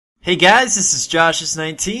Hey guys, this is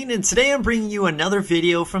Josh's19 and today I'm bringing you another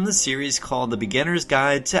video from the series called The Beginner's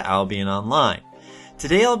Guide to Albion Online.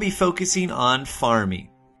 Today I'll be focusing on farming.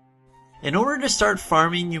 In order to start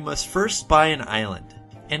farming, you must first buy an island.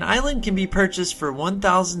 An island can be purchased for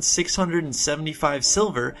 1,675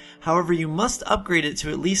 silver, however you must upgrade it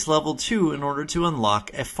to at least level 2 in order to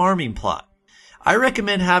unlock a farming plot. I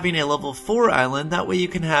recommend having a level 4 island, that way you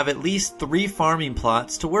can have at least 3 farming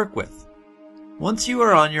plots to work with. Once you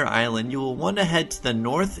are on your island, you will want to head to the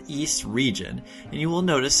northeast region and you will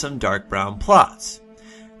notice some dark brown plots.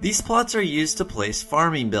 These plots are used to place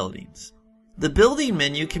farming buildings. The building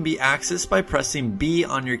menu can be accessed by pressing B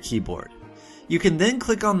on your keyboard. You can then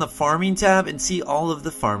click on the farming tab and see all of the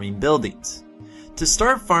farming buildings. To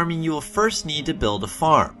start farming, you will first need to build a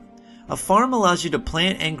farm. A farm allows you to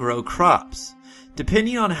plant and grow crops.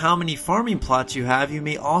 Depending on how many farming plots you have, you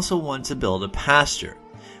may also want to build a pasture.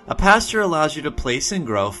 A pasture allows you to place and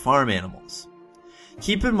grow farm animals.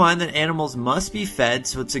 Keep in mind that animals must be fed,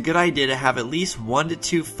 so it's a good idea to have at least 1 to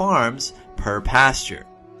 2 farms per pasture.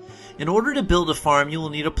 In order to build a farm, you will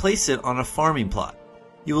need to place it on a farming plot.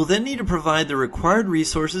 You will then need to provide the required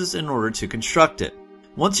resources in order to construct it.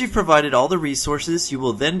 Once you've provided all the resources, you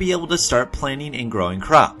will then be able to start planting and growing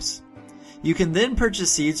crops. You can then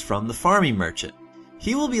purchase seeds from the farming merchant.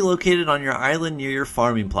 He will be located on your island near your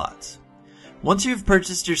farming plots. Once you have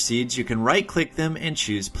purchased your seeds, you can right-click them and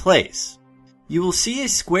choose Place. You will see a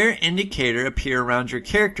square indicator appear around your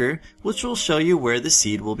character, which will show you where the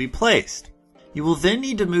seed will be placed. You will then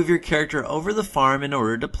need to move your character over the farm in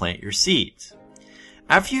order to plant your seeds.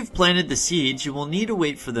 After you've planted the seeds, you will need to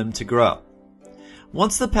wait for them to grow.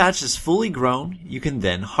 Once the patch is fully grown, you can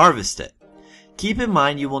then harvest it. Keep in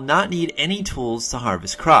mind you will not need any tools to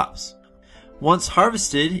harvest crops. Once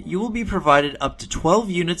harvested, you will be provided up to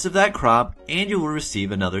 12 units of that crop and you will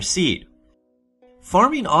receive another seed.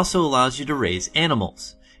 Farming also allows you to raise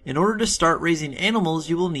animals. In order to start raising animals,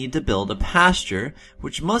 you will need to build a pasture,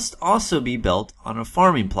 which must also be built on a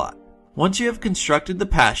farming plot. Once you have constructed the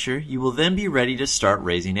pasture, you will then be ready to start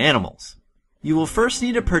raising animals. You will first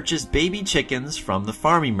need to purchase baby chickens from the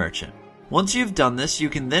farming merchant. Once you have done this, you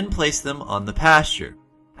can then place them on the pasture.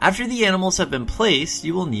 After the animals have been placed,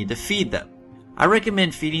 you will need to feed them. I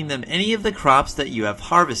recommend feeding them any of the crops that you have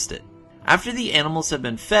harvested. After the animals have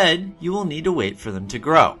been fed, you will need to wait for them to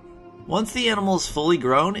grow. Once the animal is fully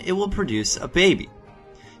grown, it will produce a baby.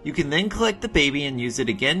 You can then collect the baby and use it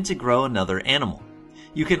again to grow another animal.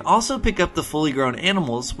 You can also pick up the fully grown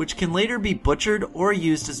animals, which can later be butchered or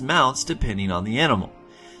used as mounts depending on the animal.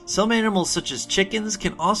 Some animals such as chickens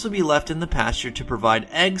can also be left in the pasture to provide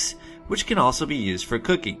eggs, which can also be used for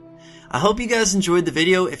cooking. I hope you guys enjoyed the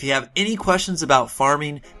video. If you have any questions about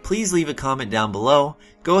farming, please leave a comment down below.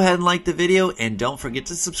 Go ahead and like the video and don't forget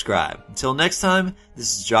to subscribe. Until next time,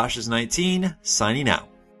 this is Josh's19 signing out.